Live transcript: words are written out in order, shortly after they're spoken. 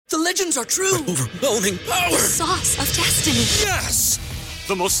The legends are true. Overwhelming power! Sauce of destiny. Yes!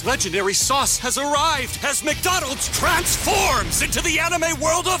 The most legendary sauce has arrived as McDonald's transforms into the anime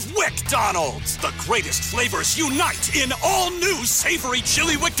world of WickDonald's. The greatest flavors unite in all new savory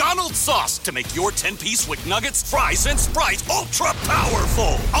chili McDonald's sauce to make your 10-piece Wick Nuggets, fries, and Sprite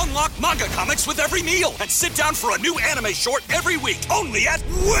ultra-powerful. Unlock manga comics with every meal and sit down for a new anime short every week only at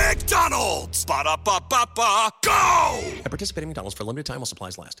WickDonald's. Ba-da-ba-ba-ba, go! At participating McDonald's for a limited time while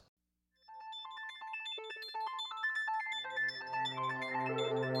supplies last.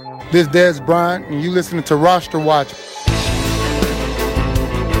 This is Dez Bryant, and you listening to Roster Watch.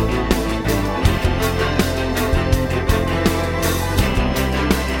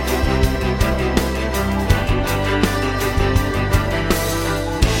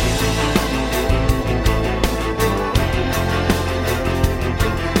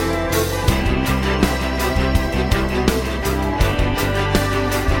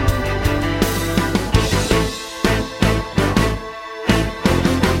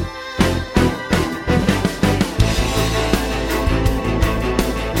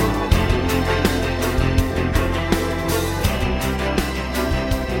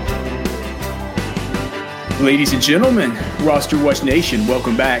 Ladies and gentlemen, Roster Watch Nation,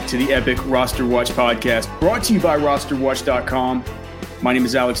 welcome back to the epic Roster Watch podcast, brought to you by rosterwatch.com. My name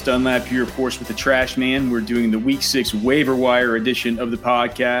is Alex Dunlap here, of course, with the Trash Man. We're doing the Week 6 waiver wire edition of the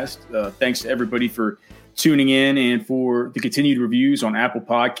podcast. Thanks to everybody for tuning in and for the continued reviews on Apple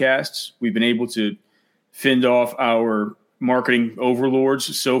Podcasts. We've been able to fend off our marketing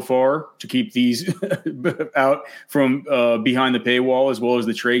overlords so far to keep these out from behind the paywall, as well as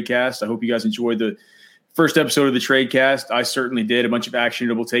the Tradecast. I hope you guys enjoyed the first episode of the Tradecast. I certainly did. A bunch of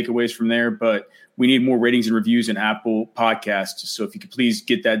actionable takeaways from there, but we need more ratings and reviews in Apple Podcasts. So if you could please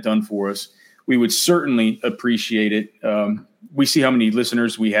get that done for us, we would certainly appreciate it. We see how many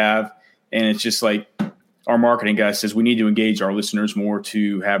listeners we have, and it's just like our marketing guy says we need to engage our listeners more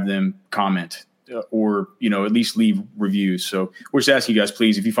to have them comment or, at least leave reviews. So we're just asking you guys,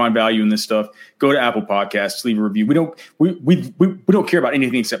 please, if you find value in this stuff, go to Apple Podcasts, leave a review. We don't care about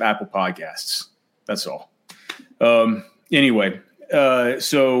anything except Apple Podcasts. That's all. Anyway, but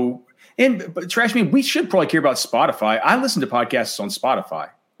Trash Man, we should probably care about Spotify. I listen to podcasts on Spotify.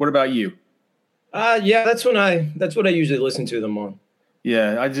 What about you? Yeah, that's what I usually listen to them on.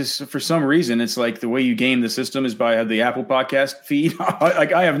 Yeah, I just, for some reason, it's like the way you game the system is by the Apple Podcast feed.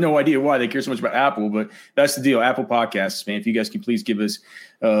 I have no idea why they care so much about Apple, but that's the deal. Apple Podcasts, man. If you guys can please give us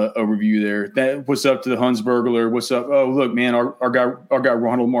a review there. What's up to the Huns Burglar? What's up? Oh, look, man, our guy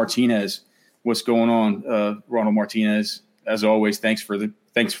Ronald Martinez. What's going on, Ronald Martinez? As always, thanks for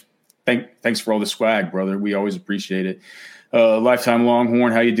all the swag, brother. We always appreciate it. Lifetime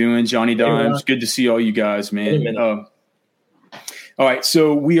Longhorn, how you doing? Johnny Dimes, good to see all you guys, man. All right,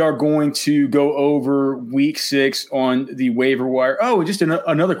 so we are going to go over Week 6 on the waiver wire. Oh, just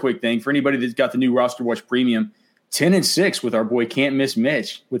another quick thing for anybody that's got the new Roster Watch Premium. 10-6 with our boy Can't Miss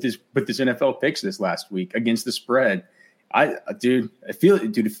Mitch with his NFL picks this last week against the spread. It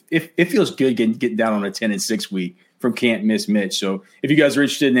feels good getting down on a 10-6 week from Can't Miss Mitch. So if you guys are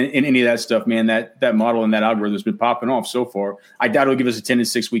interested in any of that stuff, man, that model and that algorithm has been popping off so far. I doubt it'll give us a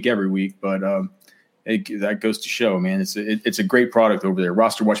 10-6 week every week, but that goes to show, man. It's a great product over there.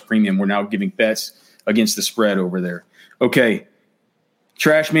 Roster Watch Premium. We're now giving bets against the spread over there. Okay,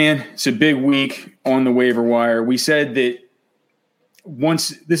 Trash Man, it's a big week on the waiver wire. We said that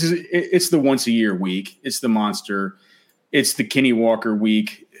it's the once a year week. It's the monster. It's the Kenny Walker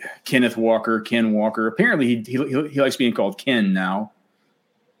week. Ken Walker. Apparently, he likes being called Ken now.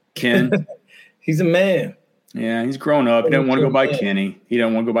 Ken. He's a man. Yeah, he's grown up. He doesn't want to go by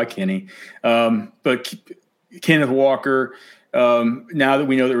Kenny. But Kenneth Walker, now that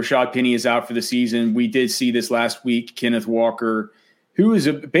we know that Rashad Penny is out for the season, we did see this last week. Kenneth Walker, who is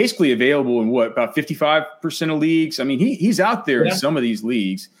basically available in about 55% of leagues. I mean, he's out there in some of these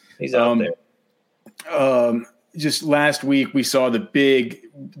leagues. He's out there. Just last week, we saw him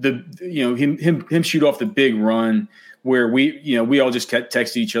shoot off the big run where we all just kept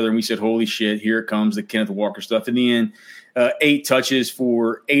texting each other and we said, "Holy shit, here it comes, the Kenneth Walker stuff." In the end, 8 touches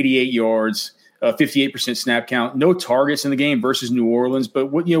for 88 yards, 58% snap count, no targets in the game versus New Orleans. But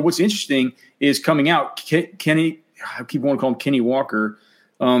what's interesting is coming out, Kenny. I keep wanting to call him Kenny Walker.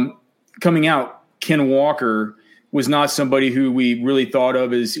 Coming out, Ken Walker was not somebody who we really thought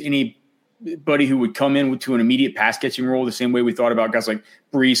of as anybody who would come in to an immediate pass catching role the same way we thought about guys like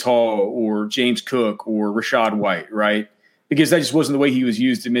Breece Hall or James Cook or Rachaad White, right? Because that just wasn't the way he was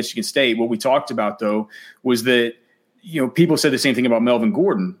used at Michigan State. What we talked about, though, was that, people said the same thing about Melvin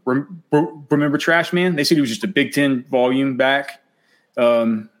Gordon. Remember Trash Man? They said he was just a Big Ten volume back.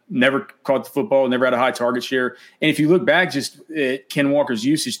 never caught the football, never had a high target share. And if you look back just at Ken Walker's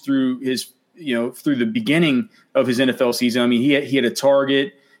usage through through the beginning of his NFL season, I mean, he had a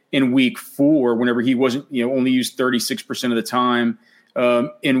target in week 4 whenever he wasn't, only used 36% of the time.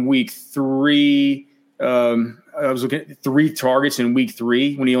 In week 3, I was looking at 3 targets in week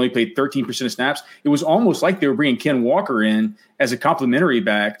 3 when he only played 13% of snaps. It was almost like they were bringing Ken Walker in as a complementary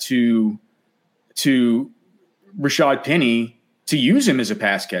back to Rashad Penny to use him as a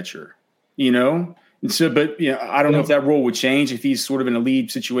pass catcher, And so, but I don't know if that role would change if he's sort of in a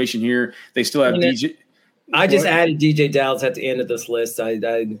lead situation here. They still have DJ. I just added DJ Dallas at the end of this list.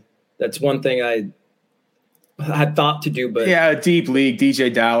 That's one thing I had thought to do, but a deep league.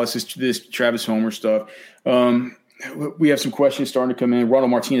 DJ Dallas is this Travis Homer stuff. We have some questions starting to come in.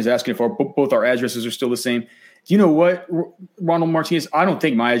 Ronald Martinez asking if both our addresses are still the same. You know what, Ronald Martinez? I don't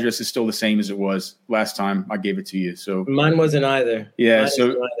think my address is still the same as it was last time I gave it to you. So mine wasn't either. Yeah.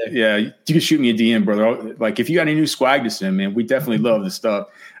 You can shoot me a DM, brother. Like if you got any new swag to send, man, we definitely love the stuff.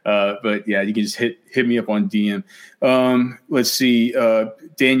 But yeah, you can just hit me up on DM. Let's see.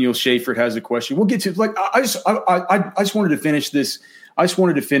 Daniel Schaefer has a question. We'll get to I just wanted to finish this. I just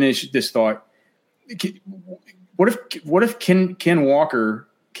wanted to finish this thought. What if Ken Walker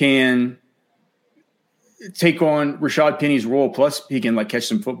can take on Rashad Penny's role, plus he can catch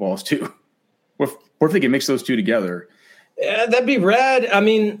some footballs too? What if they can mix those two together? Yeah, that'd be rad. I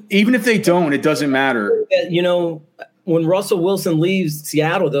mean, even if they don't, it doesn't matter. When Russell Wilson leaves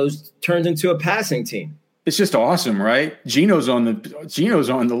Seattle, those turns into a passing team. It's just awesome, right? Gino's on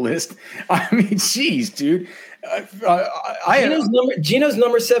the list. I mean, geez, dude. Gino's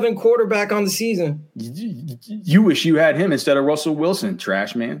number 7 quarterback on the season. You wish you had him instead of Russell Wilson,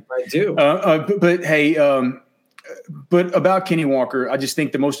 trash man. I do. But hey, but about Kenny Walker, I just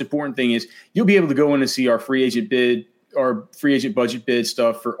think the most important thing is you'll be able to go in and see our free agent budget bid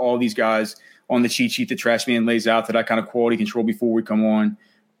stuff for all these guys on the cheat sheet that Trash Man lays out, that I kind of quality control before we come on.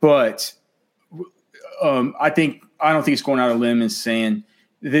 But I don't think it's going out on a limb and saying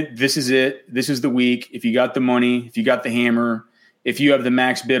this is it. This is the week. If you got the money, if you got the hammer, if you have the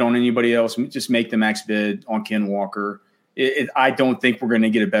max bid on anybody else, just make the max bid on Ken Walker. I don't think we're going to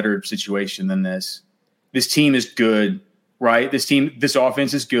get a better situation than this. This team is good, right? This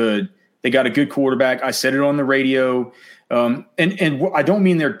offense is good. They got a good quarterback. I said it on the radio. And I don't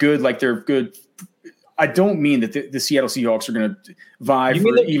mean they're good like they're good. I don't mean that the Seattle Seahawks are going to vie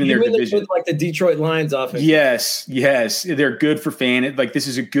for even their division. Like the Detroit Lions offense. Yes. They're good for fan. This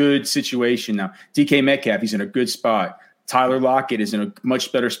is a good situation now. DK Metcalf, he's in a good spot. Tyler Lockett is in a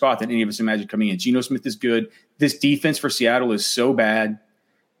much better spot than any of us imagined coming in. Geno Smith is good. This defense for Seattle is so bad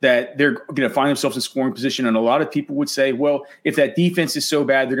that they're going to find themselves in scoring position. And a lot of people would say, well, if that defense is so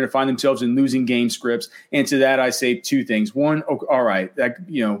bad, they're going to find themselves in losing game scripts. And to that, I say 2 things. 1, all right,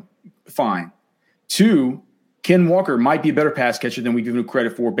 fine. 2, Ken Walker might be a better pass catcher than we give him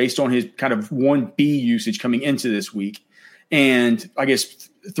credit for based on his kind of 1B usage coming into this week. And I guess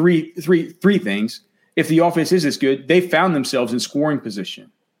three things. If the offense is this good, they found themselves in scoring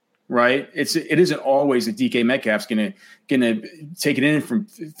position, right? It isn't always that DK Metcalf's gonna take it in from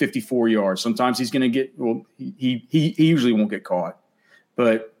 54 yards. Sometimes he's gonna get he usually won't get caught,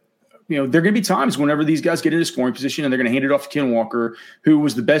 but there are going to be times whenever these guys get into scoring position and they're going to hand it off to Ken Walker, who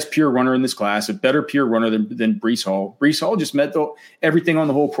was the best pure runner in this class, a better pure runner than Breece Hall. Breece Hall just met everything on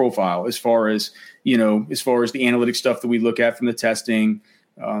the whole profile as far as the analytic stuff that we look at from the testing,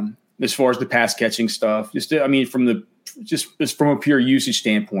 as far as the pass catching stuff. From a pure usage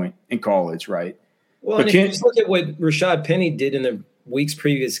standpoint in college, right? Well, and if you just look at what Rashad Penny did in the week's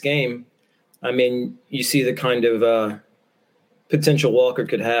previous game, I mean, you see the kind of potential Walker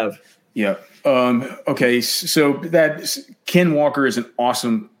could have. Yeah. Okay. So that Ken Walker is an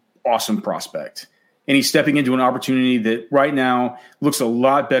awesome, awesome prospect. And he's stepping into an opportunity that right now looks a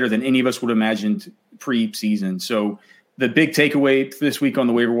lot better than any of us would have imagined pre-season. So the big takeaway this week on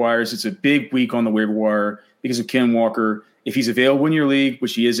the waiver wire is it's a big week on the waiver wire because of Ken Walker. If he's available in your league,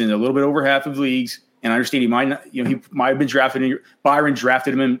 which he is in a little bit over half of leagues, and I understand he might not, he might have been drafted. Byron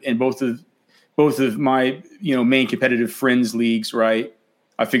drafted him in both of my main competitive friends leagues, right?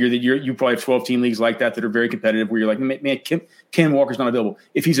 I figure that you probably have 12-team leagues like that are very competitive where you're like, man, Ken Walker's not available.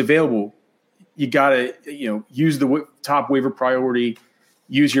 If he's available, you got to use the top waiver priority,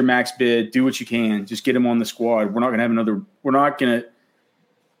 use your max bid, do what you can, just get him on the squad. We're not going to have another. We're not going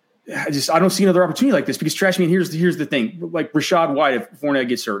to. I don't see another opportunity like this because Trash Man. Here's the thing. Like Rachaad White, if Fournette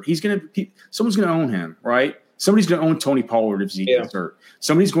gets hurt, someone's going to own him, right? Somebody's going to own Tony Pollard if Zeke gets hurt.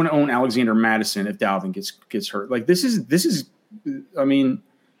 Somebody's going to own Alexander Madison if Dalvin gets hurt. Like this is. I mean,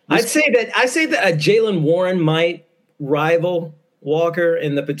 I'd say that a Jaylen Warren might rival Walker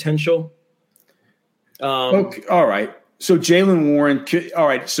and the potential. Okay, all right. So Jaylen Warren all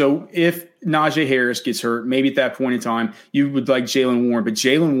right. So if Najee Harris gets hurt, maybe at that point in time, you would like Jaylen Warren. But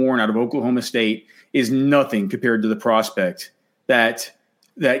Jaylen Warren out of Oklahoma State is nothing compared to the prospect that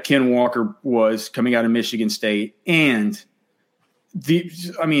Ken Walker was coming out of Michigan State. And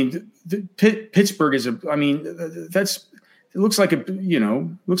Pittsburgh is it looks like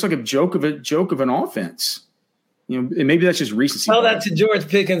a joke of an offense. You know, and maybe that's just recency. Tell that to George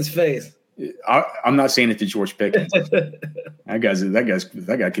Pickens' face. I'm not saying it to George Pickens.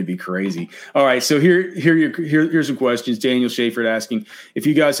 that guy could be crazy. All right, so here's some questions. Daniel Schaefer asking, if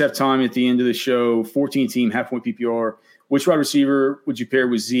you guys have time at the end of the show, 14-team half-point PPR, which wide receiver would you pair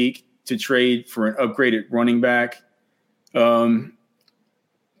with Zeke to trade for an upgraded running back? Well,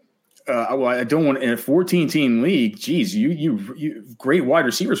 I don't want in a 14-team league. Geez, you great wide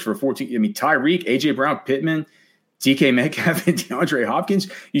receivers for a 14. I mean, Tyreek, AJ Brown, Pittman, DK Metcalf, and DeAndre Hopkins.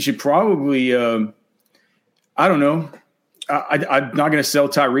 You should probably, I don't know. I'm not going to sell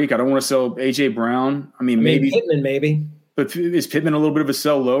Tyreek. I don't want to sell AJ Brown. I mean maybe Pittman, maybe. But is Pittman a little bit of a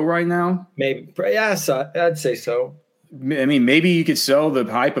sell low right now? Maybe. Yeah, I'd say so. I mean, maybe you could sell the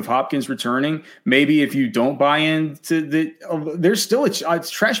hype of Hopkins returning. Maybe if you don't buy into there's still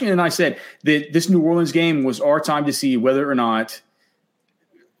Trashman and I said that this New Orleans game was our time to see whether or not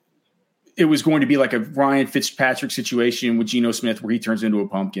it was going to be like a Ryan Fitzpatrick situation with Geno Smith where he turns into a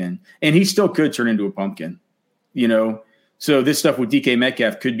pumpkin. And he still could turn into a pumpkin, you know. So this stuff with DK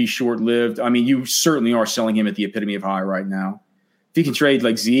Metcalf could be short-lived. I mean, you certainly are selling him at the epitome of high right now. If you can trade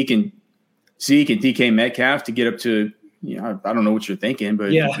like Zeke and DK Metcalf to get up to, I don't know what you're thinking,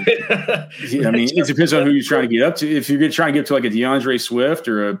 but yeah. I mean, it depends on who you're trying to get up to. If you're going to try and get up to like a DeAndre Swift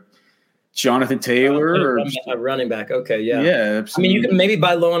or a Jonathan Taylor or a running back. Okay. Yeah. Yeah. Absolutely. I mean, you can maybe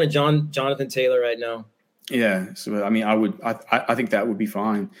buy low on a Jonathan Taylor right now. Yeah. So, I mean, I think that would be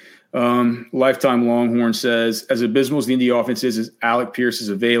fine. Lifetime Longhorn says, as abysmal as the Indy offense is Alec Pierce is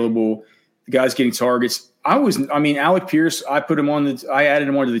available. The guy's getting targets. Alec Pierce, I added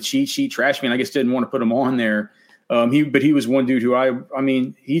him onto the cheat sheet. Trashman, I guess, didn't want to put him on there. He was one dude who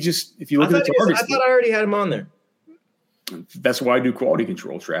if you look at the targets. I thought I already had him on there. That's why I do quality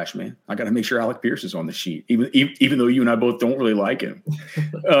control, Trashman. I got to make sure Alec Pierce is on the sheet, even though you and I both don't really like him.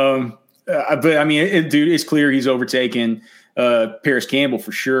 But I mean, dude, it's clear he's overtaken Paris Campbell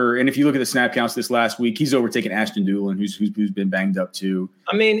for sure. And if you look at the snap counts this last week, he's overtaken Ashton Dulin, who's been banged up too.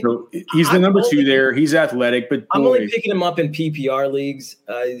 I mean, so he's the number 2 there. He's athletic, but I'm only picking him up in PPR leagues.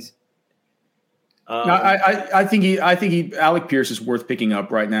 I think Alec Pierce is worth picking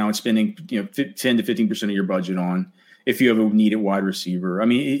up right now and spending 10 to 15% of your budget on if you have a needed wide receiver. I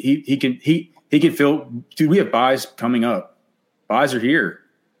mean, he can fill. Dude, we have buys coming up. Buys are here.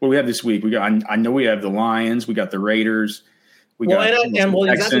 What do we have this week? I know we have the Lions. We got the Raiders. Exactly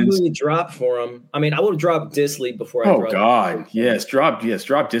who we drop for him. I mean, I would drop Disley before I. Oh God, yes, drop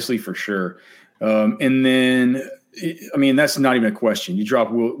Disley for sure. And then, I mean, that's not even a question. You drop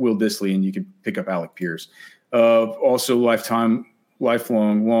Will Disley and you can pick up Alec Pierce. Also, lifelong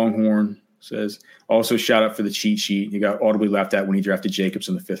Longhorn says, also shout out for the cheat sheet. You got audibly laughed at when he drafted Jacobs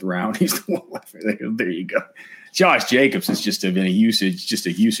in the 5th round. He's the one laughing. There you go. Josh Jacobs has just been a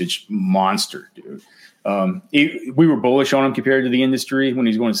usage monster, dude. We were bullish on him compared to the industry when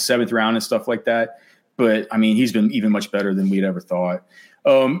he's going to 7th round and stuff like that. But I mean, he's been even much better than we'd ever thought.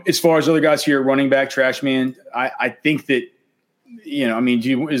 As far as other guys here at running back, Trashman, I think that,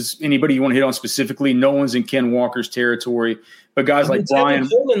 is anybody you want to hit on specifically? No one's in Ken Walker's territory, but guys like Brian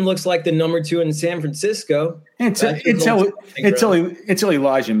Coleman looks like the number 2 in San Francisco until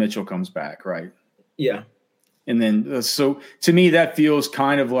Elijah Mitchell comes back, right? Yeah, and then so to me that feels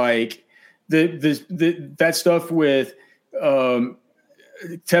kind of like that stuff with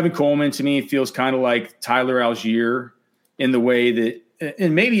Tevin Coleman. To me, feels kind of like Tyler Algier in the way that,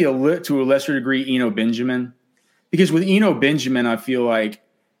 and maybe to a lesser degree, Eno Benjamin. Because with Eno Benjamin, I feel like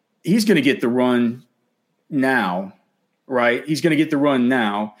he's going to get the run now, right? He's going to get the run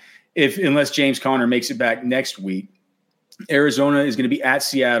now unless James Conner makes it back next week. Arizona is going to be at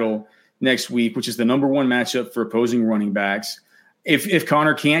Seattle next week, which is the number 1 matchup for opposing running backs. If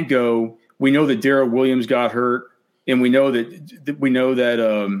Conner can't go, we know that Darrell Williams got hurt, and we know that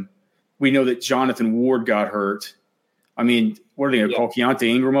Jonathan Ward got hurt. I mean, what are they going to call Keontae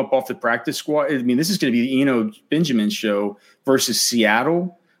Ingram up off the practice squad? I mean, this is going to be the Eno Benjamin show versus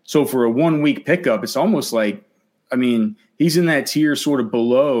Seattle. So for a 1-week pickup, it's almost like, I mean, he's in that tier sort of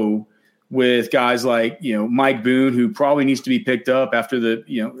below with guys like, Mike Boone, who probably needs to be picked up after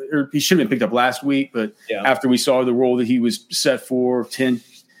or he should have been picked up last week, but after we saw the role that he was set for, 10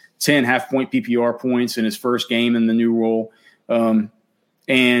 half-point PPR points in his first game in the new role.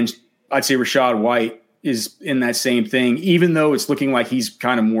 And I'd say Rachaad White is in that same thing, even though it's looking like he's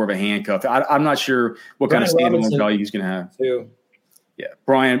kind of more of a handcuff. I'm not sure what kind of standalone value he's going to have. Too. Yeah,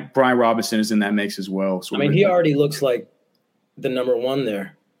 Brian Robinson is in that mix as well. So he already looks like the number one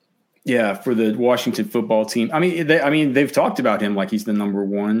there. Yeah, for the Washington football team. They've talked about him like he's the number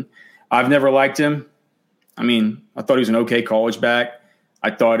one. I've never liked him. I thought he was an okay college back. I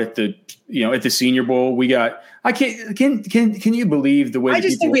thought at the Senior Bowl we got. Can you believe the way? I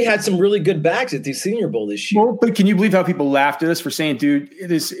just think we had some really good backs at the Senior Bowl this year. Well, but can you believe how people laughed at us for saying, dude,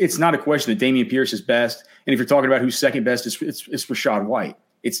 it's not a question that Dameon Pierce is best, and if you're talking about who's second best, it's Rachaad White.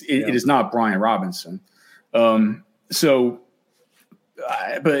 It is not Brian Robinson. But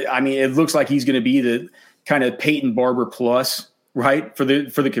it looks like he's going to be the kind of Peyton Barber plus, right, for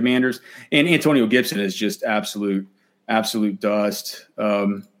the Commanders. And Antonio Gibson is just absolute dust.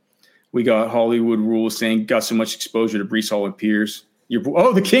 We got Hollywood Rules saying got so much exposure to Breece Hall and Pierce.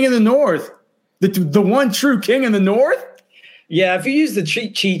 The King of the North, the one true King of the North. Yeah, if you use the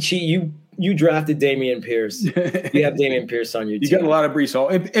cheat sheet, you drafted Dameon Pierce. You have Dameon Pierce on your team. You got a lot of Breece Hall,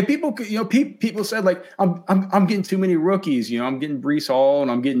 and people, people said like I'm getting too many rookies. I'm getting Breece Hall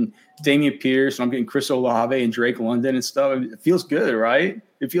and I'm getting Dameon Pierce and I'm getting Chris Olave and Drake London and stuff. It feels good, right?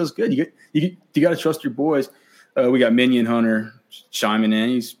 It feels good. You got to trust your boys. We got Minion Hunter chiming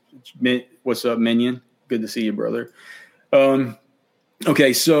in. What's up, Minion? Good to see you, brother.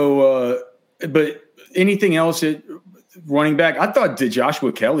 Okay, so but anything else at running back? I thought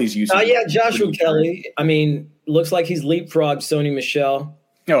Joshua Kelly's used. Joshua Kelly. Looks like he's leapfrogged Sony Michel.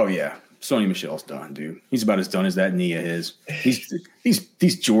 Oh yeah, Sony Michel's done, dude. He's about as done as that knee of his.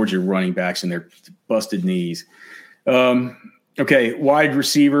 These Georgia running backs and their busted knees. Okay, wide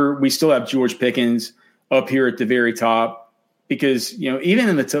receiver. We still have George Pickens up here at the very top because, even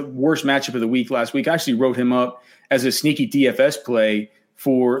in the worst matchup of the week last week, I actually wrote him up as a sneaky DFS play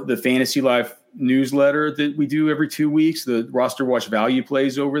for the Fantasy Life newsletter that we do every 2 weeks, the Roster Watch value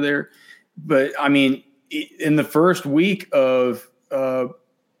plays over there. But, in the first week of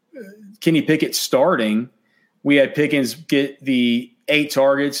Kenny Pickett starting, we had Pickens get the 8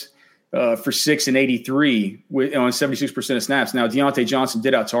 targets for 6 and 83 on 76% of snaps. Now, Deontay Johnson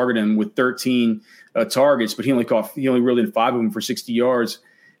did out-target him with 13 targets, but he only reeled in 5 of them for 60 yards.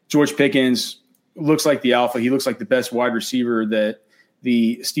 George Pickens looks like the alpha. He looks like the best wide receiver that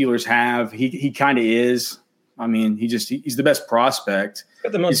the Steelers have. He kind of is. He's the best prospect. He's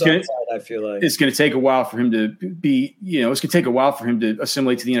got the most upside, I feel like. It's going to take a while for him to be, it's going to take a while for him to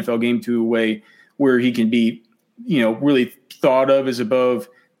assimilate to the NFL game to a way where he can be, really thought of as above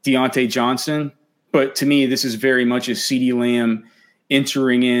Deontay Johnson. But to me, this is very much a CeeDee Lamb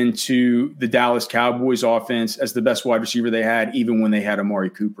entering into the Dallas Cowboys offense as the best wide receiver they had, even when they had Amari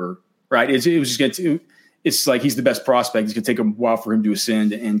Cooper, right? It's like he's the best prospect. It's going to take a while for him to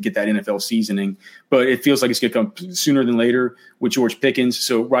ascend and get that NFL seasoning. But it feels like it's going to come sooner than later with George Pickens.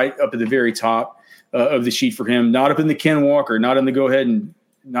 So right up at the very top of the sheet for him, not up in the Ken Walker, not in the go ahead and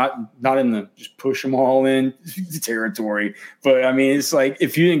not in the just push them all in territory. But, it's like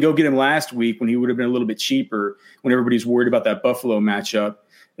if you didn't go get him last week when he would have been a little bit cheaper, when everybody's worried about that Buffalo matchup,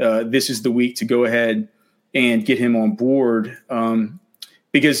 this is the week to go ahead and get him on board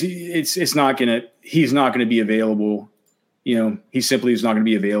because he's not going to be available. He simply is not going to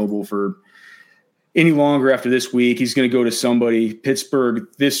be available for any longer after this week. He's going to go to somebody. Pittsburgh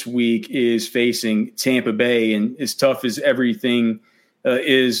this week is facing Tampa Bay, and as tough as everything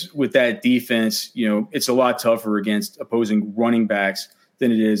is with that defense, it's a lot tougher against opposing running backs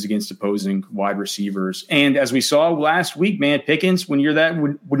than it is against opposing wide receivers. And as we saw last week, man, Pickens, when you're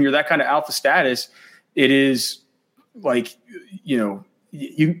that kind of alpha status, it is like, you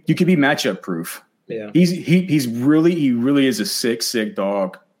could be matchup proof. Yeah. He really is a sick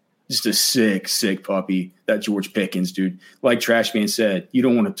dog. Just a sick puppy, that George Pickens, dude. Like Trash Man said, you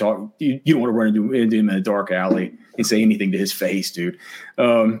don't want to talk. You don't want to run into him in a dark alley and say anything to his face, dude.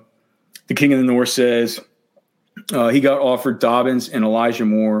 The King of the North says he got offered Dobbins and Elijah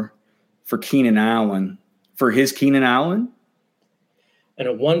Moore for Keenan Allen. For his Keenan Allen? And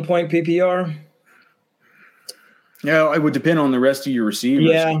a 1-point PPR? Yeah, it would depend on the rest of your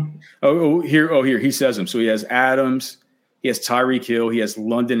receivers. Yeah. Here. He says them. So he has Adams. He has Tyreek Hill, he has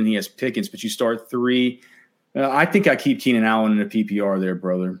London, and he has Pickens, but you start 3. I think I keep Keenan Allen in the PPR there,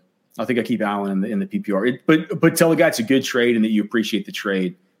 brother. I think I keep Allen in the PPR. But tell the guy it's a good trade and that you appreciate the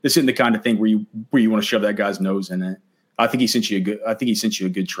trade. This isn't the kind of thing where you want to shove that guy's nose in it. I think he sent you a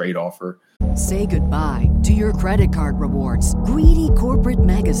good trade offer. Say goodbye to your credit card rewards. Greedy corporate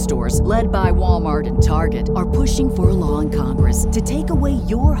mega stores, led by Walmart and Target, are pushing for a law in Congress to take away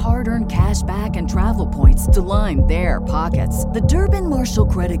your hard-earned cash back and travel points to line their pockets. The Durbin-Marshall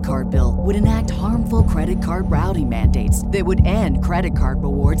credit card bill would enact harmful credit card routing mandates that would end credit card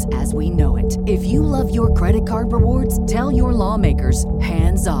rewards as we know it. If you love your credit card rewards, tell your lawmakers,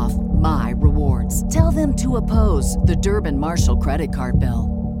 hands off my rewards. Tell them to oppose the Durbin-Marshall credit card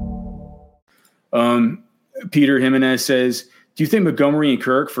bill. Peter Jimenez says, do you think Montgomery and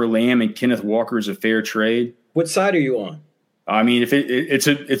Kirk for Lamb and Kenneth Walker is a fair trade? What side are you on? I mean, if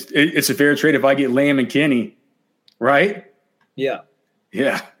it's a fair trade if I get Lamb and Kenny, right? Yeah.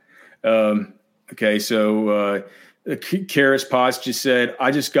 Yeah. Okay. So, Karis Potts just said,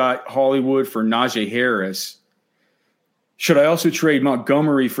 I just got Hollywood for Najee Harris. Should I also trade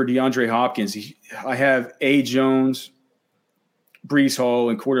Montgomery for DeAndre Hopkins? I have A. Jones, Breece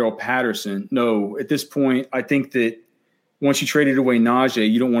Hall, and Cordell Patterson. No, at this point, I think that once you traded away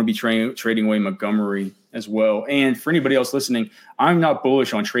Najee, you don't want to be trading away Montgomery as well. And for anybody else listening, I'm not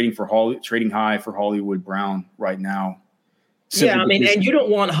bullish on trading high for Hollywood Brown right now. Yeah, I mean, and you don't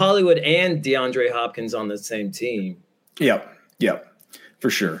want Hollywood and DeAndre Hopkins on the same team. Yeah,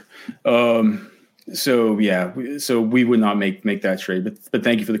 for sure. So we would not make that trade. But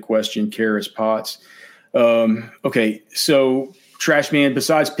thank you for the question, Karis Potts. Okay, so Trash Man,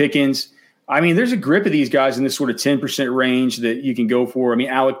 besides Pickens, I mean, there's a grip of these guys in this sort of 10% range that you can go for. I mean,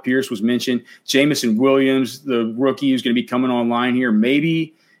 Alec Pierce was mentioned. Jameson Williams, the rookie who's going to be coming online here,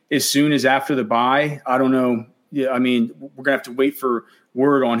 maybe as soon as after the bye. I don't know. Yeah, I mean, we're going to have to wait for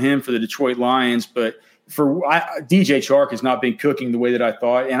word on him for the Detroit Lions. But DJ Chark has not been cooking the way that I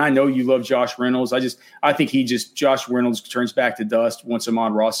thought. And I know you love Josh Reynolds. I think Josh Reynolds turns back to dust once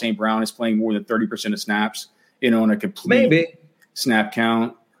Amon-Ra St. Brown is playing more than 30% of snaps, on a complete snap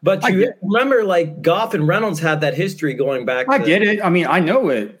count. But you remember, like, Goff and Reynolds had that history going back. I get it. I mean, I know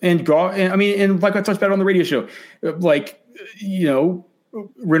it. And Goff, and like I talked about on the radio show, like,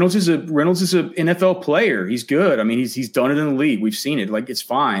 Reynolds is an NFL player. He's good. I mean, he's done it in the league. We've seen it. Like, it's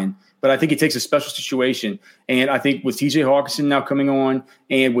fine. But I think it takes a special situation. And I think with TJ Hawkinson now coming on,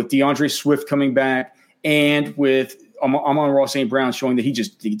 and with DeAndre Swift coming back, and with Amon-Ra St. Brown showing that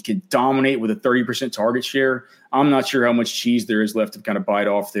he can dominate with a 30% target share, I'm not sure how much cheese there is left to kind of bite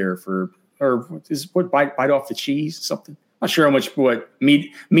off there bite off the cheese, something. Not sure how much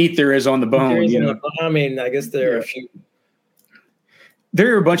meat there is on the bone. I mean, I guess there are a few.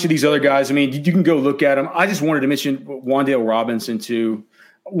 There are a bunch of these other guys. I mean, you can go look at them. I just wanted to mention Wan'Dale Robinson too.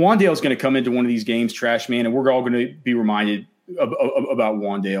 Wan'Dale's going to come into one of these games, Trash Man, and we're all going to be reminded about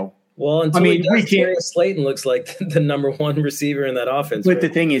Wan'Dale. Well, Darius Slayton looks like the number one receiver in that offense. But the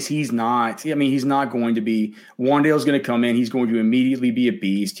thing is, he's not. I mean, he's not going to be. Wan'Dale's going to come in. He's going to immediately be a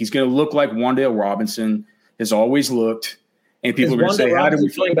beast. He's going to look like Wan'Dale Robinson has always looked. And people are going to say, "How do we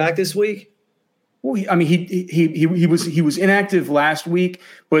coming back this week?" Well, he was inactive last week,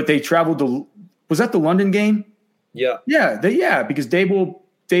 but they traveled to. Was that the London game? Yeah. Yeah, because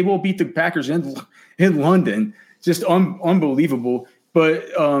Daboll beat the Packers in London, just unbelievable. But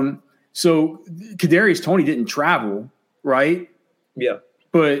so Kadarius Toney didn't travel, right? Yeah.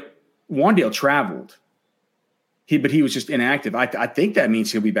 But Wan'Dale traveled. But he was just inactive. I think that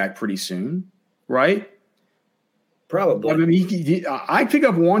means he'll be back pretty soon, right? Probably. I mean, I'd pick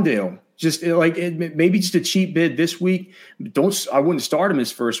up Wan'Dale. Just like maybe just a cheap bid this week. I wouldn't start him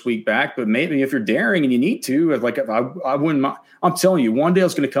his first week back, but maybe if you're daring and you need to, like I wouldn't. I'm telling you,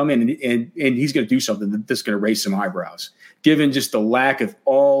 Wan'Dale's going to come in and he's going to do something that's going to raise some eyebrows, given just the lack of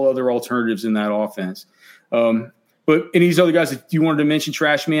all other alternatives in that offense. But any of these other guys that you wanted to mention,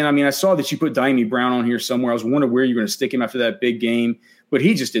 Trash Man, I mean, I saw that you put Dyami Brown on here somewhere. I was wondering where you're going to stick him after that big game, but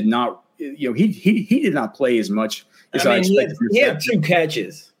he just did not. He did not play as much as I expected. He had 2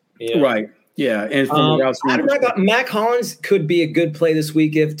 catches. Yeah. Right. Yeah. And Mac Hollins could be a good play this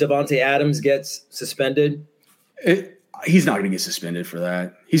week if Devontae Adams gets suspended. He's not going to get suspended for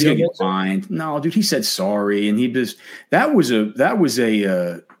that. He's going to get fined. No, dude, he said sorry. And that was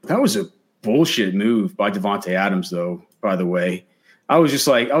a bullshit move by Devontae Adams, though, by the way. I was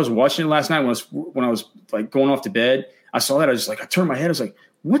watching it last night when I was like going off to bed. I saw that. I turned my head. I was like,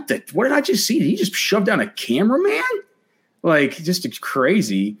 what did I just see? Did he just shove down a cameraman? Like, just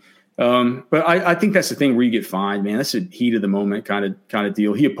crazy. But I think that's the thing where you get fined, man. That's a heat of the moment kind of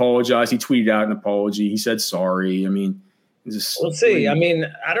deal. He apologized. He tweeted out an apology. He said sorry. I mean, we'll see. I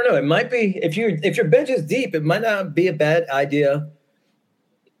mean, I don't know. It might be if your bench is deep, it might not be a bad idea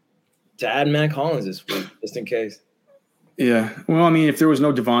to add Mac Hollins this week, just in case. Yeah. Well, I mean, if there was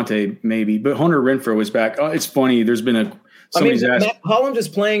no Devontae, maybe. But Hunter Renfrow is back. It's funny. There's been Mac Hollins is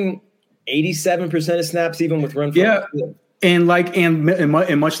playing 87% of snaps, even with run. Yeah, and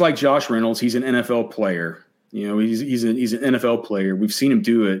much like Josh Reynolds, he's an NFL player. You know, he's an NFL player. We've seen him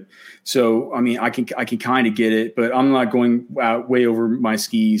do it. So, I mean, I can kind of get it, but I'm not going way over my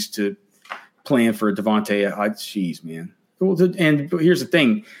skis to plan for Devontae. Jeez, man. And here's the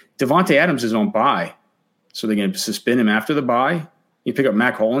thing. Devontae Adams is on bye. So they're going to suspend him after the bye. You pick up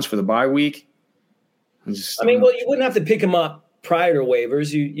Mac Hollins for the bye week. Well, you wouldn't have to pick him up prior to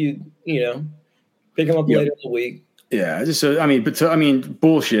waivers. You pick him up later in the week. Yeah,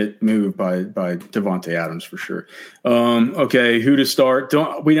 bullshit move by Devontae Adams for sure. Okay, who to start?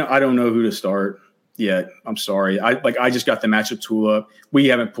 I don't know who to start yet. I'm sorry. I just got the matchup tool up. We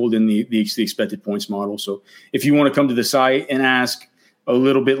haven't pulled in the expected points model. So if you want to come to the site and ask a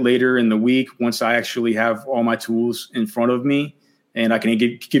little bit later in the week, once I actually have all my tools in front of me and I can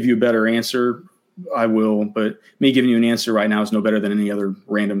give you a better answer, I will. But me giving you an answer right now is no better than any other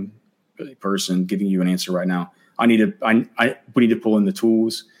random person giving you an answer right now. We need to pull in the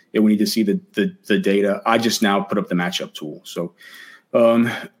tools and we need to see the data. I just now put up the matchup tool. So,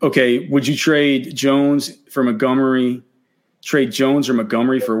 okay. Would you trade Jones for Montgomery? Trade Jones or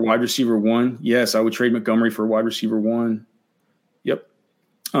Montgomery for wide receiver 1? Yes, I would trade Montgomery for wide receiver 1. Yep.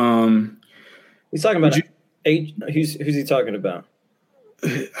 He's talking about who's he talking about?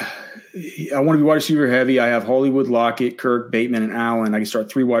 I want to be wide receiver heavy. I have Hollywood, Lockett, Kirk, Bateman, and Allen. I can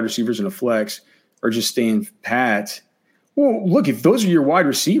start 3 wide receivers in a flex. Or just staying pat. Well, look, if those are your wide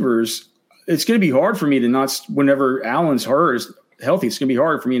receivers, it's going to be hard for me to not – whenever Allen's healthy, it's going to be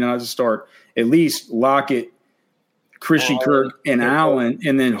hard for me not to start at least Lockett, Christian Kirk, and Allen.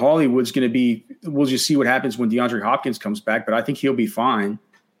 And then Hollywood's going to be – we'll just see what happens when DeAndre Hopkins comes back. But I think he'll be fine.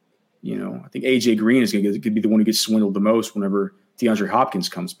 You know, I think A.J. Green is going to be the one who gets swindled the most whenever DeAndre Hopkins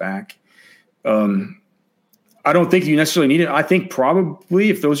comes back. I don't think you necessarily need it. I think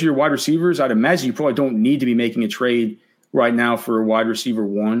probably if those are your wide receivers, I'd imagine you probably don't need to be making a trade right now for a wide receiver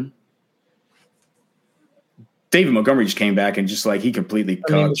 1. David Montgomery just came back and just like he completely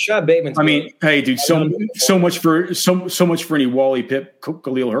cut. Rashad Bateman's hey, dude, so much for any Wally Pipp,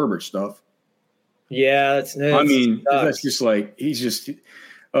 Khalil Herbert stuff. Yeah, that's just like he's just.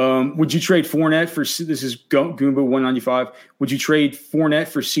 Would you trade Fournette for – this is Goomba 195. Would you trade Fournette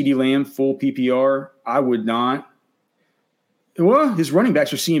for CeeDee Lamb full PPR? I would not. Well, his running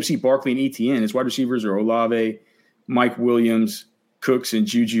backs are CMC, Barkley, and ETN. His wide receivers are Olave, Mike Williams, Cooks, and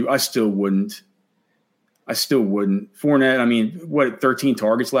Juju. I still wouldn't. Fournette, 13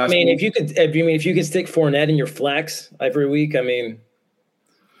 targets last week? If you could stick Fournette in your flex every week,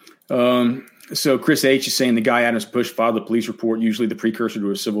 So Chris H is saying the guy Adams pushed filed the police report, usually the precursor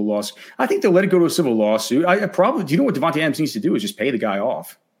to a civil lawsuit. I think they'll let it go to a civil lawsuit. Do you know what Devontae Adams needs to do is just pay the guy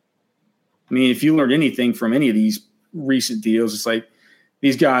off. If you learned anything from any of these recent deals, it's like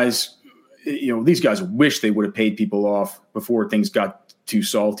these guys wish they would have paid people off before things got too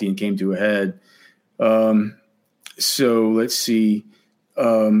salty and came to a head. So let's see.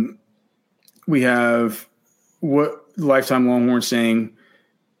 We have what Lifetime Longhorn saying.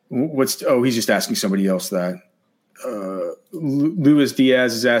 He's just asking somebody else that. Luis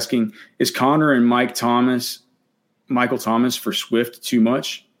Diaz is asking, is Connor and Michael Thomas for Swift too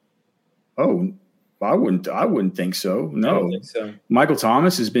much? Oh, I wouldn't think so. No. I don't think so. Michael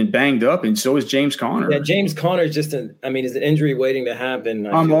Thomas has been banged up, and so is James Conner. Yeah, James Conner is is an injury waiting to happen.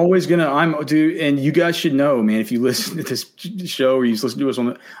 And you guys should know, man, if you listen to this show or you listen to us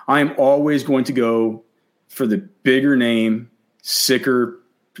I'm always going to go for the bigger name, sicker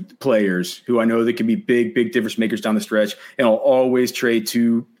players who I know that can be big difference makers down the stretch, and I'll always trade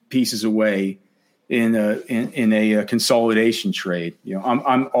 2 pieces away in a consolidation trade.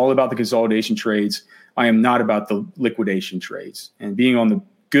 I'm all about the consolidation trades. I am not about the liquidation trades. And being on the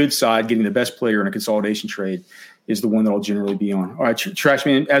good side, getting the best player in a consolidation trade is the one that I'll generally be on. All right,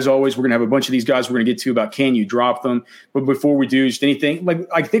 Trashman, as always, we're going to have a bunch of these guys we're going to get to about can you drop them. But before we do, just anything,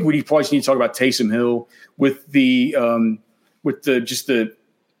 I think we probably need to talk about Taysom Hill with the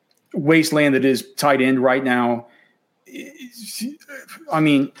wasteland that is tight end right now.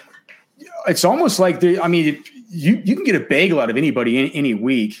 It's almost like you can get a bagel out of anybody any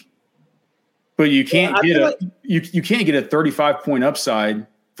week, but you can't you can't get a 35-point upside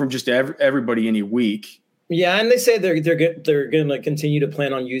from just everybody any week. Yeah, and they say they're going to continue to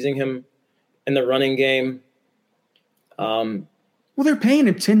plan on using him in the running game. Well, they're paying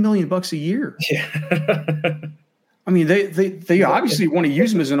him $10 million a year. Yeah. They obviously want to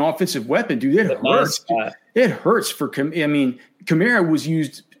use him as an offensive weapon, dude. It hurts. It hurts for Kamara was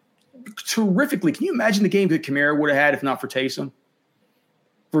used terrifically. Can you imagine the game that Kamara would have had if not for Taysom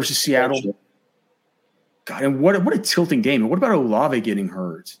versus Seattle? God, and what a tilting game. And what about Olave getting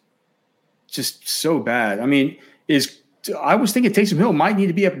hurt? just so bad. I mean, I was thinking Taysom Hill might need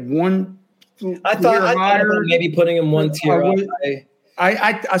to be up one. I thought about maybe putting him one tier up.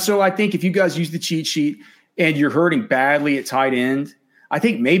 So I think if you guys use the cheat sheet and you're hurting badly at tight end, I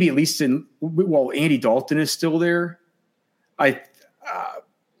think maybe at least Andy Dalton is still there. I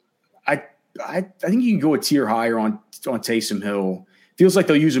think you can go a tier higher on Taysom Hill. Feels like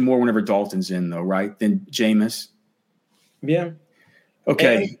they'll use him more whenever Dalton's in, though, right? Than Jameis. Yeah.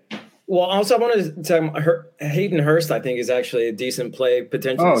 Okay. Well, also I wanted to tell you, Hayden Hurst, I think, is actually a decent play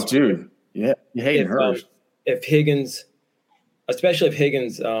potential. Oh, dude. Yeah. Hayden Hurst. If Higgins, especially if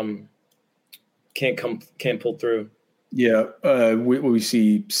Higgins can't pull through. Yeah. We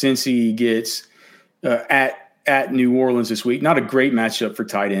see Cincy gets at New Orleans this week. Not a great matchup for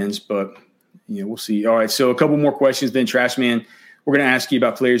tight ends, but we'll see. All right. So a couple more questions. Then Trash Man, we're going to ask you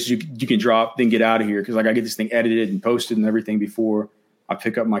about players you can drop, then get out of here. Cause I got to get this thing edited and posted and everything before I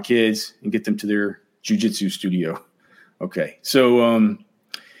pick up my kids and get them to their jiu-jitsu studio. Okay. So,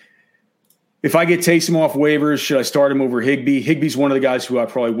 if I get Taysom off waivers, should I start him over Higbee? Higbee's one of the guys who I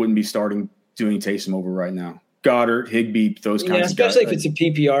probably wouldn't be doing Taysom over right now. Goddard, Higbee, those kinds of guys. Especially if it's a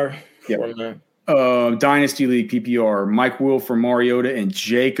PPR format. Dynasty League PPR, Mike Will for Mariota and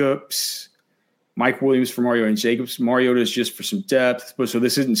Jacobs. Mike Williams for Mariota and Jacobs. Mariota is just for some depth, so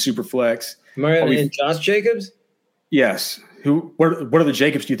this isn't super flex. Mariota and Josh Jacobs? Yes. What other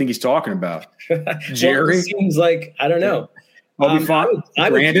Jacobs do you think he's talking about? Jerry? It seems like, I don't know. I'll be fine.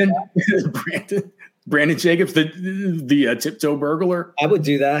 Brandon Jacobs, the tiptoe burglar. I would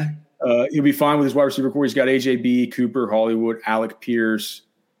do that. He'll be fine with his wide receiver core. He's got AJB, Cooper, Hollywood, Alec Pierce.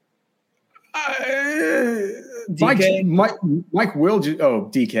 DK? Mike Will.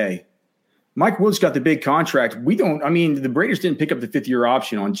 DK. Mike Will's got the big contract. The Raiders didn't pick up the 5th-year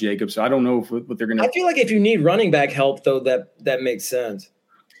option on Jacobs. So I don't know what they're going to. I feel like if you need running back help, though, that makes sense.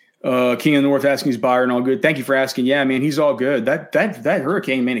 King of the North asking, is Byron all good? Thank you for asking. Yeah, man, he's all good. That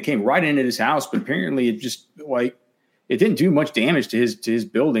hurricane, man, it came right into his house, but apparently it just it didn't do much damage to his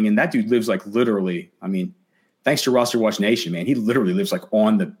building. And that dude lives literally. I mean, thanks to Roster Watch Nation, man, he literally lives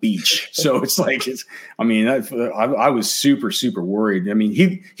on the beach. So I was super, super worried. I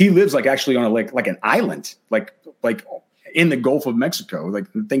mean, he lives actually on an island, like in the Gulf of Mexico. The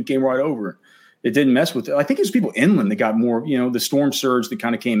thing came right over. It didn't mess with it. I think there's people inland that got more, the storm surge that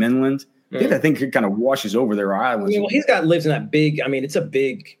kind of came inland. I think that thing kind of washes over their islands. He's lives in that big, it's a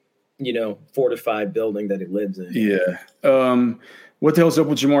big, fortified building that he lives in. Yeah. What the hell's up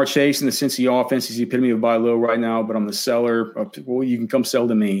with Jamar Chase and the Cincy offense? He's the epitome of buy low right now, but I'm the seller. Well, you can come sell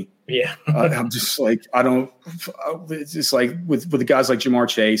to me. Yeah. I'm just I don't, it's just with the guys like Jamar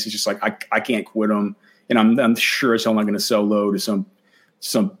Chase, it's just I can't quit him. And I'm sure as hell not going to sell low to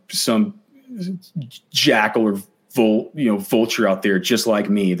some jackal or vulture out there just like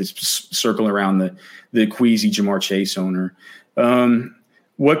me that's circling around the queasy Jamar Chase owner.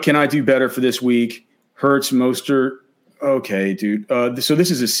 What can I do better for this week? Hurts, Mostert. Okay, dude. So this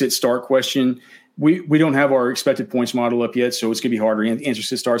is a sit start question. We don't have our expected points model up yet, so it's gonna be harder to answer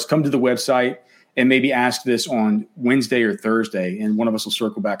sit starts. Come to the website and maybe ask this on Wednesday or Thursday, and one of us will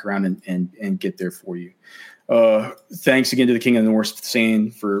circle back around and get there for you. Thanks again to the King of the North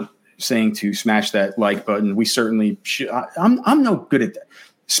saying to smash that like button. We certainly should. I'm no good at that.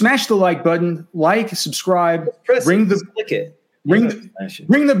 Smash the like button, subscribe, ring the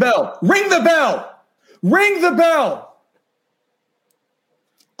bell. Ring the bell.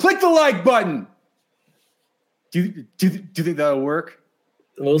 Click the like button. Do you think that'll work?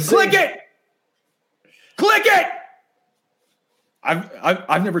 We'll see. Click it.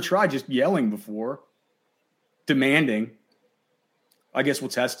 I've never tried just yelling before. Demanding. I guess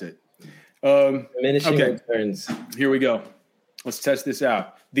we'll test it. Diminishing returns. Here we go. Let's test this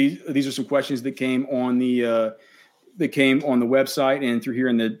out. These are some questions that came on the website and through here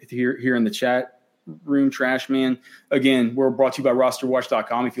in the chat room. Trash Man. Again, we're brought to you by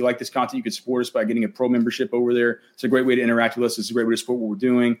rosterwatch.com. If you like this content, you can support us by getting a pro membership over there. It's a great way to interact with us. It's a great way to support what we're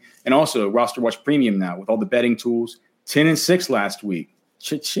doing. And also Roster Watch Premium now with all the betting tools. 10-6 last week.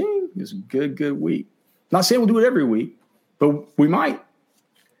 Cha-ching. It was a good week. Not saying we'll do it every week, but we might.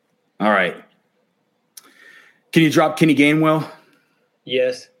 All right. Can you drop Kenny Gainwell?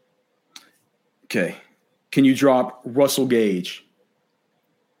 Yes. Okay. Can you drop Russell Gage?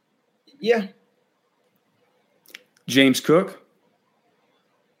 Yeah. James Cook?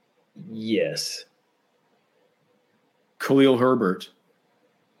 Yes. Khalil Herbert?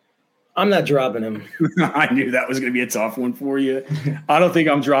 I'm not dropping him. I knew that was going to be a tough one for you. I don't think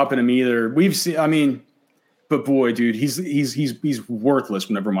I'm dropping him either. We've seen, but boy, dude, he's worthless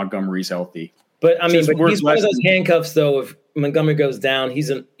whenever Montgomery's healthy. But I mean, but he's one of those handcuffs, though. If Montgomery goes down, he's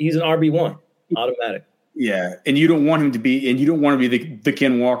an RB1 automatic. Yeah, and you don't want him to be, the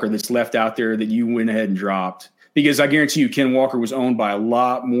Ken Walker that's left out there that you went ahead and dropped, because I guarantee you, Ken Walker was owned by a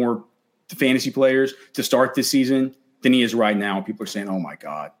lot more fantasy players to start this season than he is right now. People are saying, "Oh my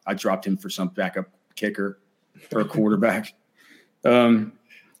God, I dropped him for some backup kicker or a quarterback."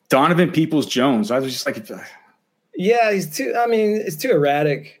 Donovan Peoples-Jones, I was just like, yeah, it's too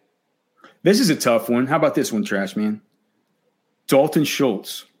erratic. This is a tough one. How about this one, Trash Man? Dalton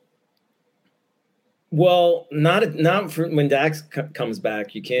Schultz. Well, not for when Dax comes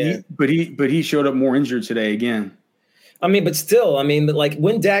back. You can't. But he showed up more injured today again. I mean, but still, but like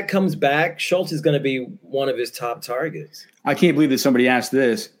when Dak comes back, Schultz is going to be one of his top targets. I can't believe that somebody asked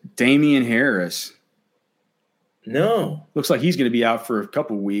this. Damian Harris. No. Looks like he's going to be out for a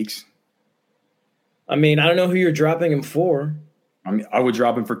couple of weeks. I mean, I don't know who you're dropping him for. I mean, I would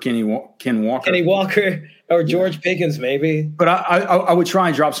drop him for Ken Walker. Kenny Walker or George Pickens, maybe. But I would try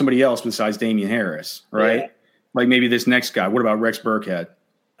and drop somebody else besides Damian Harris, right? Yeah. Like maybe this next guy. What about Rex Burkhead?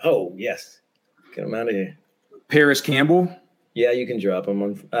 Oh, yes. Get him out of here. Paris Campbell? Yeah, you can drop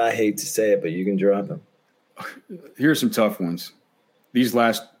him. I hate to say it, but you can drop him. Here's some tough ones. These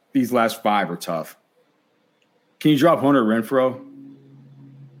last 5 are tough. Can you drop Hunter Renfrow?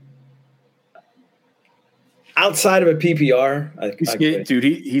 Outside of a PPR,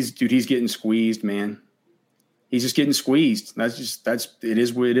 he's getting squeezed, man. He's just getting squeezed. It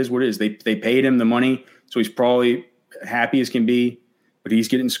is what it is. They paid him the money, so he's probably happy as can be, but he's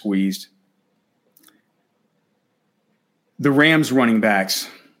getting squeezed. The Rams running backs.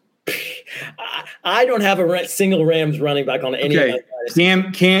 I don't have a single Rams running back on any.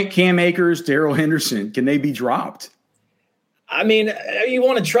 Okay, Cam Akers, Darrell Henderson, can they be dropped? I mean, you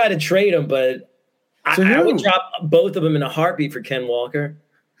want to try to trade them, but I would drop both of them in a heartbeat for Ken Walker.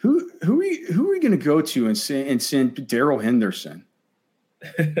 Who are we going to go to and send Darrell Henderson?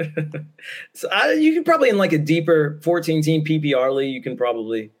 So you can probably in like a deeper 14-team PPR league, you can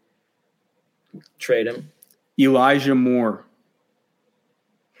probably trade him. Elijah Moore.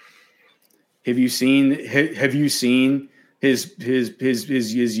 Have you seen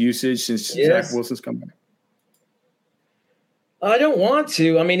his usage since Zach Wilson's come back? I don't want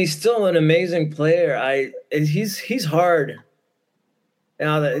to. I mean, he's still an amazing player. He's hard.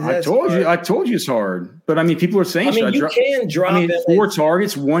 I told you it's hard. But I mean, people are saying, you can drop him. 4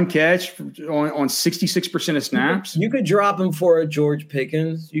 targets, 1 catch on 66% of snaps. You could drop him for a George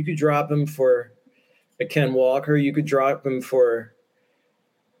Pickens. You could drop him for a Ken Walker. You could drop him for,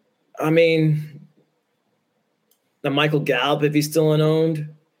 a Michael Gallup if he's still unowned.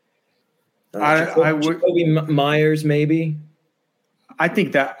 I would. Jacoby Myers maybe. I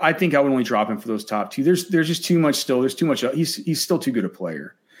think I would only drop him for those top 2. There's just too much still. There's too much. He's still too good a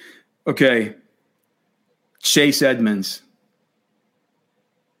player. Okay. Chase Edmonds.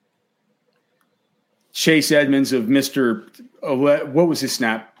 Chase Edmonds of Mr. What was his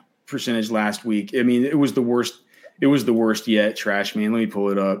snap percentage last week? I mean, it was the worst. It was the worst yet. Trash man. Let me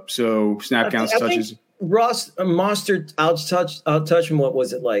pull it up. So snap counts, touches. Ross Mostert outtouched him. What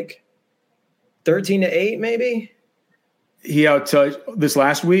was it like? 13-8, maybe. He outtouched this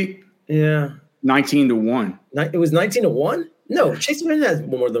last week. Yeah, 19-1. It was 19-1. No, Chase Edmonds has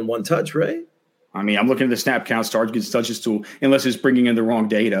more than 1 touch, right? I mean, I'm looking at the snap counts, targets, touches tool, unless it's bringing in the wrong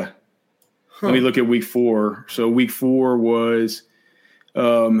data. Let me look at week 4. So week 4 was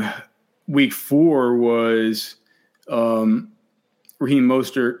Raheem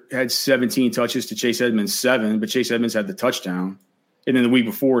Mostert had 17 touches to Chase Edmonds 7, but Chase Edmonds had the touchdown. And then the week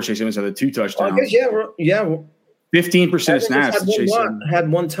before, Chase Edmonds had the 2 touchdowns. I guess, yeah. 15% of snaps.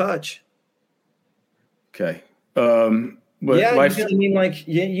 Had 1 touch. Okay. But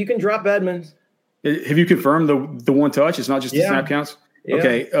you can drop Edmonds. Have you confirmed the 1 touch? It's not just the snap counts? Yeah.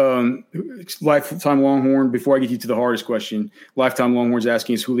 Okay. Lifetime Longhorn, before I get you to the hardest question, Lifetime Longhorn's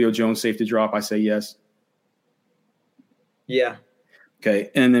asking, is Julio Jones safe to drop? I say yes. Yeah.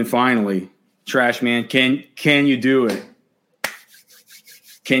 Okay. And then finally, Trash Man, can you do it?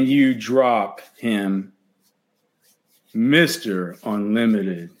 Can you drop him, Mr.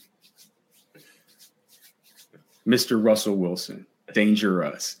 Unlimited, Mr. Russell Wilson?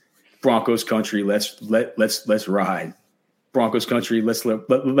 Dangerous. Broncos country, let's ride. Broncos country, let's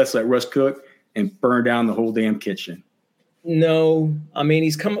let Russ cook and burn down the whole damn kitchen. No, I mean,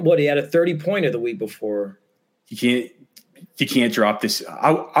 he had a 30-pointer the week before. You you can't drop this.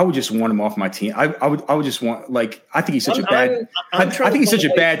 I would just want him off my team. I would just want, like, I think he's such a bad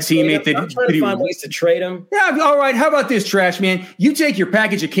teammate that I'm trying to find ways to trade him. Yeah, all right. How about this, Trash Man? You take your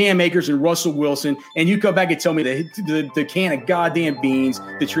package of Cam Akers and Russell Wilson, and you come back and tell me the can of goddamn beans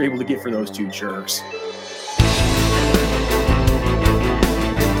that you're able to get for those two jerks.